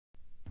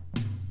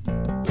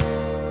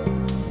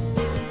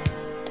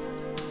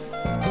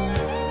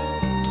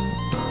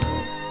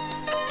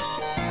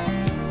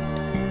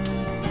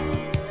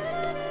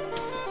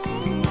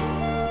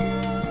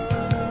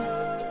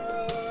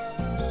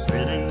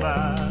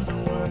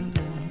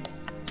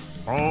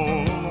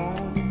all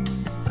alone,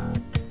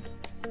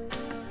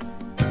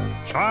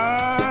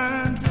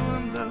 trying to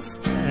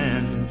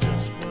understand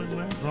just what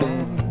went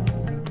wrong.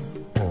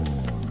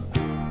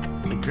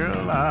 The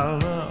girl I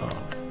love,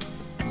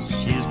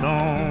 she's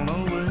gone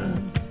away,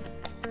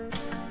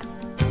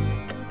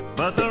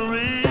 but the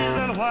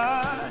reason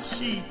why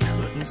she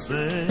couldn't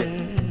say,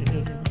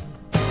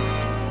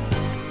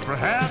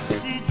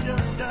 perhaps she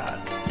just got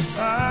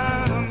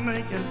tired of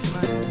making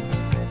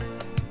plans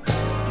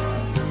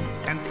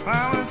and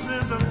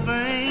promises of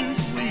things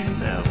we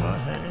never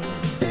had.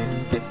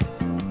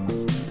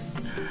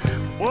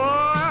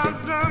 Oh, I've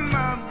done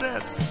my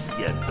best,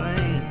 yet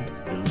things,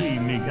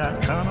 believe me,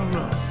 got kind of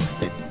rough.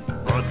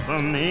 But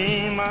for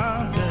me,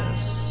 my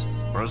best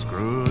was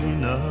good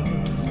enough.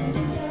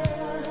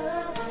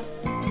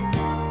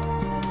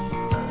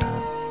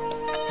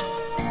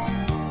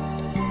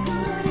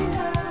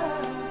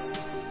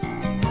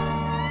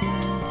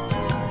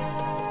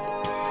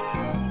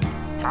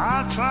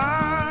 I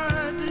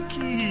tried to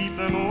keep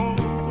an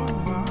open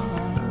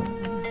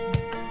mind.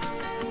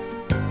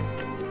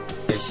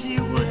 She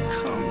would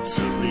come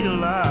to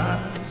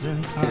realize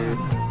in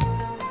time.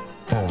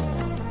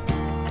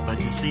 But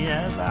you see,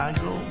 as I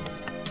go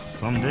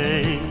from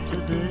day to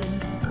day,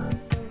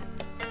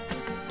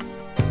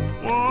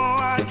 oh,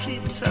 I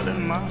keep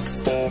telling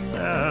myself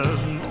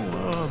there's no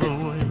other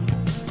way.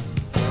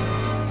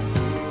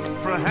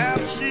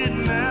 Perhaps she'd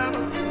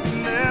never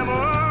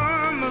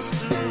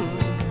understood.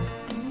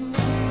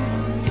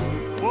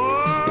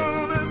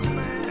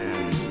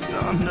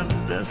 The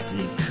best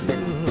he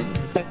could.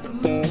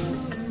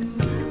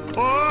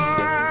 Oh, I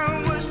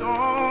wish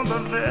all the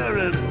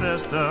very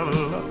best of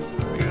luck,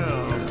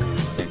 girl.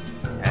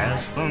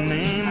 As for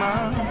me,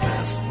 my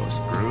best was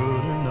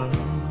good enough.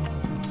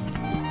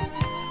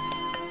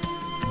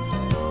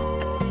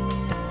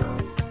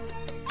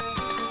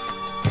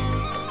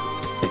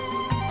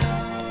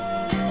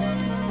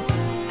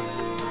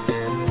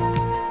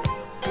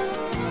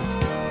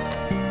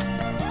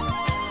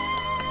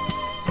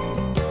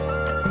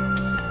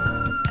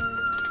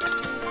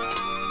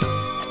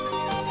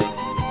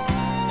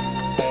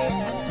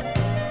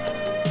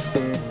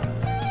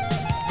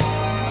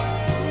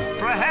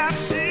 Perhaps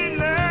she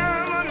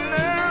never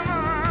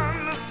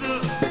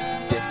understood.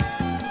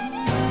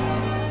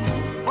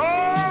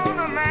 Oh,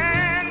 the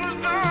man was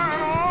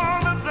doing all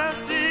the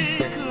best he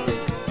could.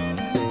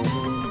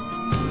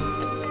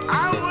 I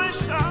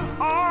wish her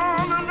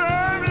all the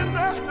very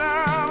best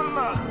of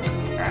luck.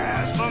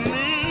 As for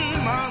me,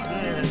 my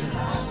best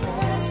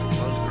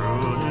was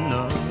good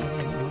enough.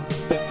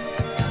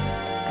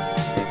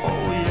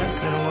 Oh, yes,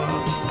 it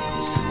was.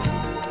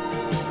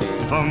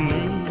 For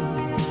me,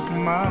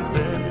 my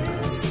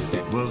best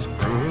was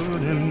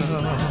good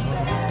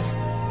enough.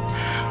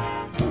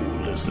 Ooh,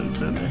 listen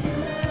to me.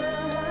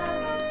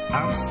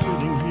 I'm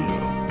sitting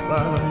here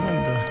by the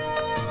window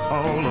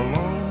all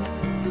alone.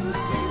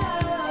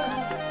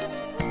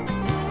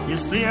 You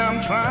see, I'm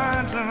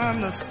trying to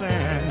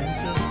understand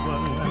just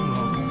what